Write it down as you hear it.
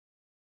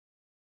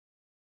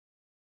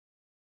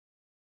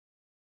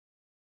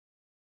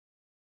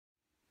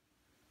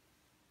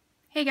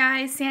Hey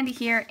guys, Sandy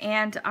here,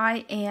 and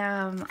I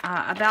am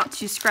about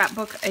to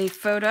scrapbook a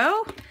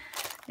photo,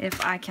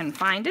 if I can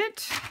find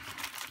it.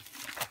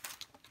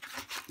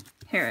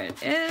 Here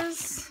it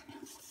is.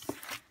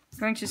 I'm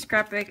going to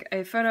scrapbook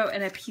a photo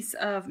and a piece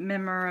of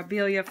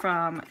memorabilia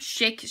from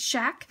Shake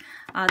Shack.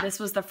 This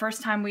was the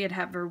first time we had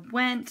ever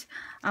went.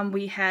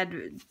 We had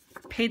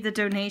paid the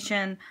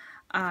donation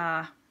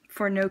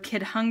for No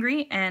Kid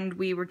Hungry, and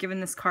we were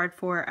given this card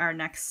for our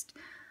next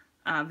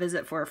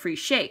visit for a free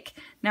shake.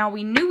 Now,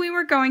 we knew we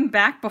were going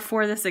back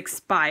before this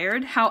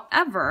expired.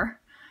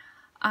 However,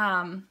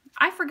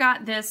 I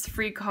forgot this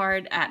free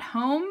card at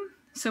home,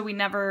 so we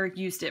never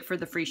used it for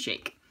the free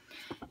shake.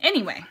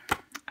 Anyway,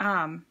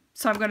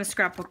 so I'm going to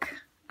scrapbook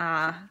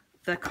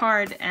the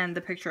card and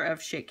the picture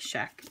of Shake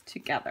Shack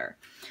together.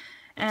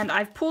 And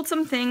I've pulled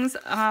some things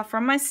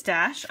from my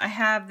stash. I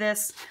have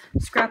this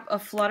scrap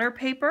of flutter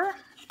paper,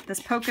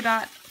 this polka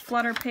dot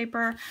flutter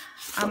paper.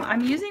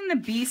 I'm using the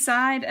B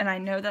side, and I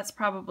know that's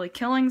probably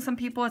killing some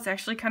people. It's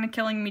actually kind of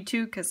killing me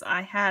too, because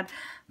I had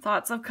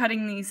thoughts of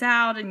cutting these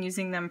out and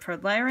using them for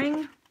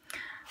layering.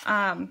 But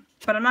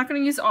I'm not going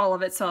to use all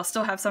of it, so I'll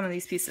still have some of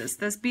these pieces.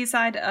 This B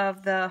side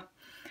of the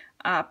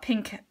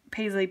pink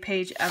Paisley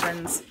Paige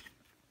Evans,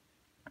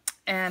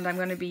 and I'm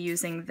going to be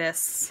using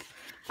this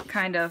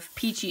kind of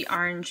peachy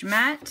orange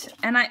matte.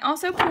 And I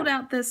also pulled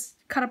out this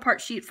cut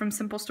apart sheet from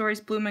Simple Stories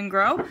Bloom and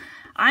Grow.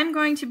 I'm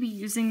going to be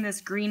using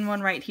this green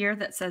one right here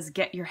that says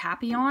Get Your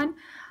Happy On,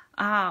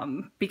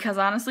 because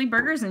honestly,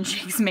 burgers and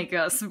shakes make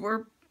us,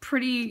 we're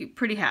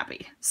pretty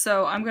happy.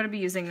 So I'm going to be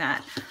using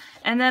that.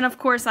 And then of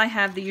course I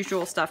have the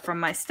usual stuff from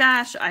my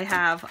stash. I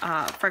have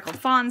Freckled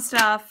Fawn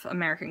stuff,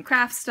 American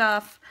Craft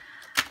stuff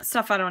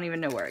I don't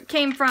even know where it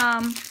came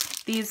from.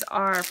 These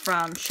are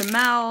from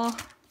Chamel.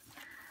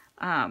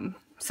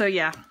 So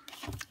yeah,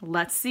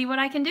 let's see what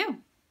I can do.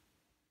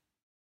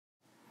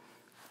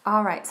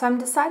 Alright, so I'm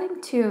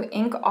deciding to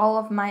ink all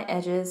of my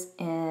edges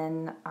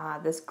in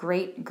this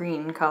great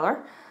green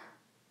color.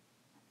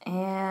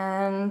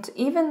 And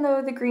even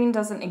though the green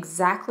doesn't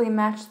exactly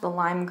match the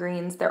lime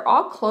greens, they're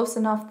all close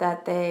enough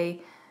that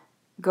they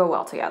go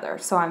well together,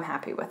 so I'm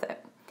happy with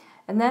it.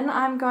 And then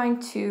I'm going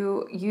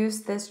to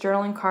use this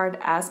journaling card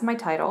as my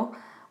title.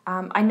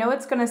 I know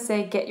it's going to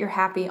say Get Your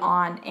Happy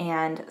On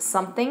and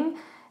something.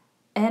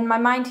 In my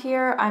mind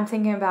here, I'm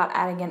thinking about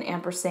adding an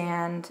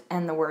ampersand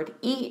and the word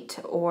eat,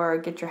 or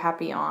Get Your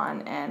Happy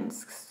On and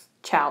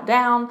chow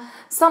down.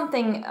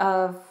 Something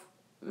of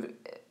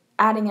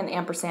adding an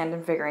ampersand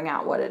and figuring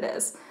out what it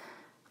is.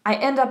 I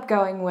end up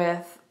going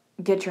with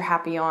Get Your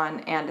Happy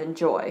On and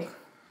enjoy,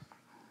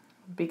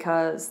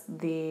 because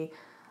the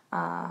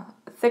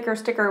thicker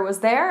sticker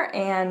was there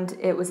and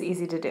it was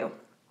easy to do.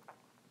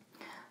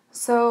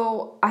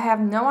 So I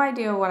have no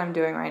idea what I'm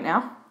doing right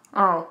now.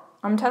 Oh,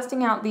 I'm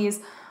testing out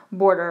these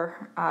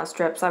border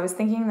strips. I was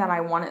thinking that I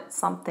wanted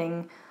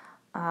something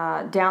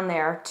down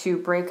there to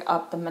break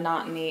up the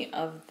monotony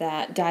of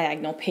that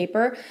diagonal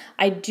paper.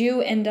 I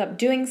do end up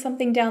doing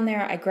something down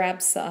there. I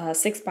grabbed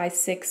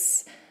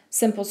 6x6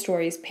 Simple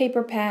Stories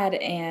paper pad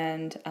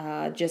and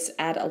just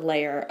add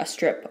a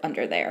strip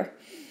under there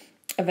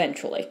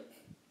eventually.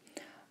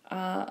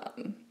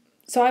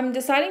 So I'm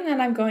deciding that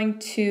I'm going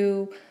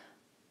to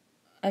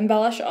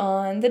embellish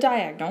on the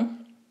diagonal.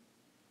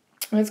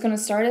 And it's going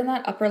to start in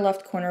that upper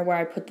left corner where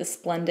I put the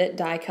Splendid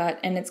die cut,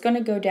 and it's going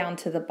to go down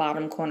to the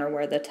bottom corner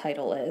where the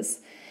title is.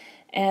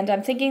 And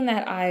I'm thinking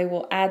that I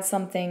will add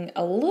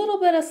a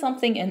little bit of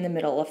something in the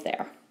middle of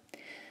there.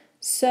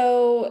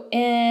 So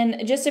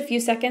in just a few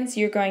seconds,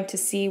 you're going to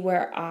see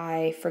where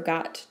I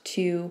forgot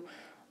to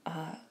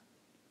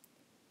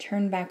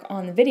turn back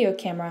on the video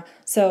camera.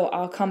 So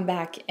I'll come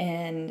back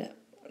and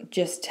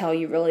just tell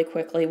you really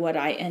quickly what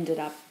I ended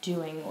up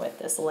doing with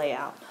this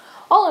layout.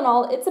 All in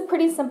all, it's a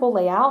pretty simple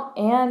layout,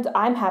 and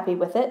I'm happy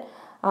with it.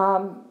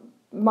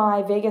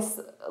 My Vegas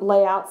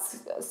layouts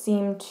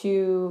seem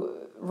to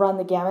run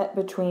the gamut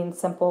between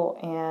simple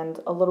and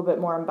a little bit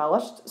more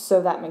embellished,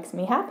 so that makes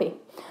me happy.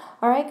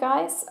 All right,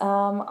 guys,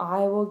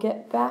 I will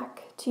get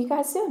back to you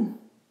guys soon.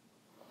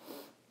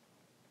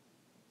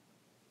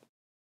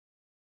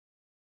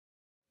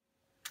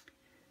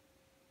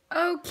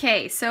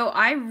 Okay, so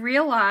I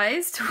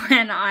realized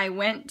when I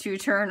went to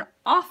turn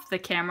off the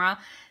camera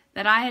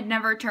that I had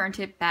never turned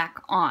it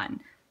back on.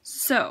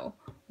 So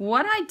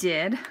what I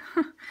did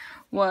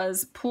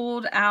was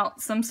pulled out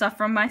some stuff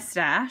from my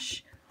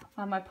stash.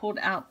 I pulled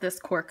out this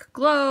cork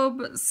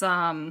globe,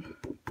 some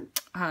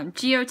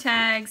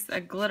geotags,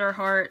 a glitter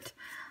heart,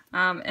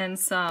 and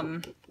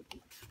some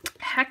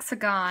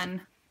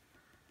hexagon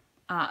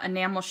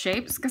enamel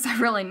shapes, because I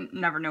really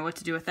never know what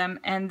to do with them,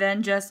 and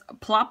then just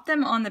plop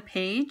them on the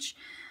page.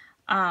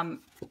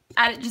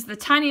 Added just the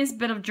tiniest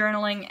bit of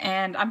journaling,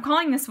 and I'm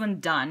calling this one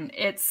done.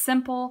 It's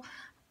simple,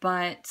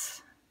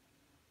 but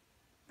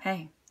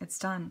hey, it's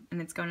done,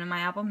 and it's going in my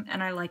album,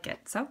 and I like it.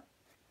 So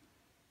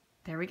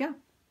there we go.